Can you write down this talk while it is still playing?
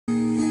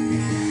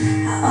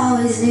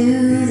always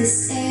knew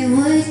this day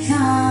would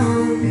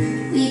come.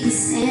 We'd be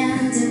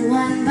standing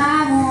one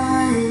by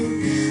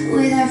one,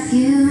 with our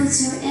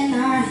future in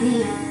our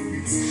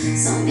hands.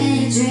 So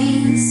many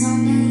dreams, so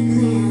many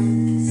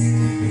plans.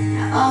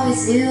 I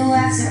always knew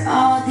after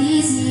all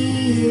these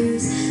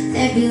years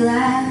there'd be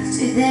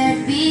laughter,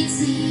 there'd be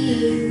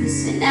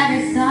tears, but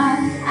never thought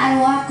I'd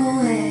walk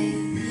away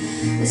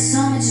with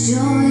so much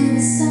joy,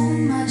 with so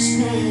much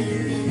pain.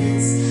 And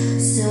it's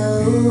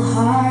so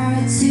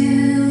hard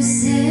to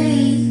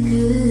say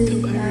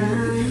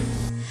goodbye,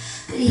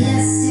 but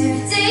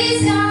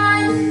yesterday's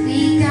gone.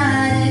 We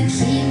gotta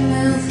keep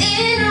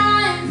moving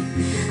on.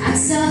 I'm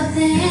so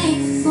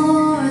thankful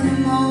for the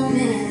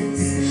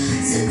moments,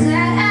 so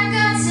glad I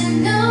got to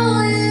know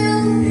you.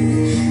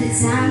 The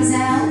times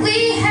that we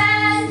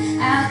had,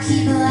 I'll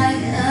keep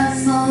like a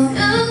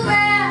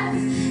photograph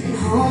and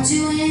hold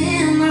you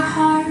in my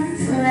heart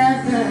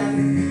forever.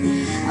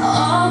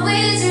 I'll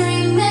always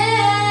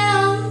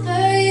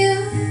remember you.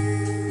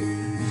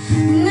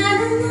 Na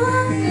na na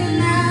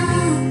na,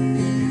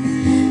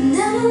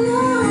 na na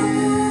na.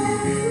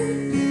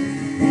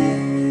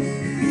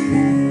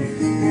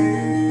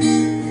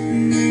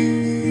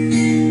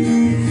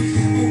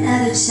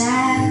 Another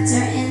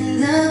chapter in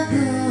the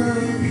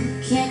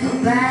book. Can't go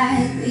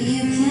back, but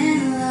you can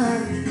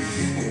look.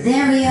 And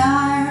there we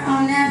are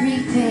on every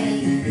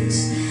page.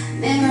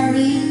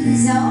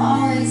 Memories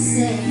I'll always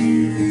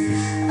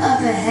save. Up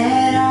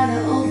ahead are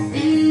the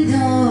open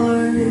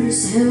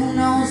doors. Who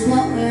knows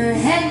what we're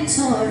heading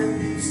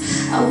towards?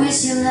 I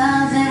wish you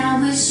love and I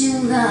wish you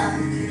luck.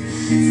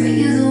 For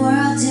you the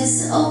world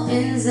just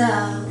opens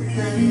up,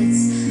 but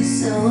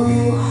it's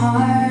so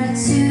hard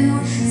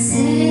to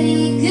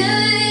say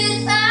goodbye.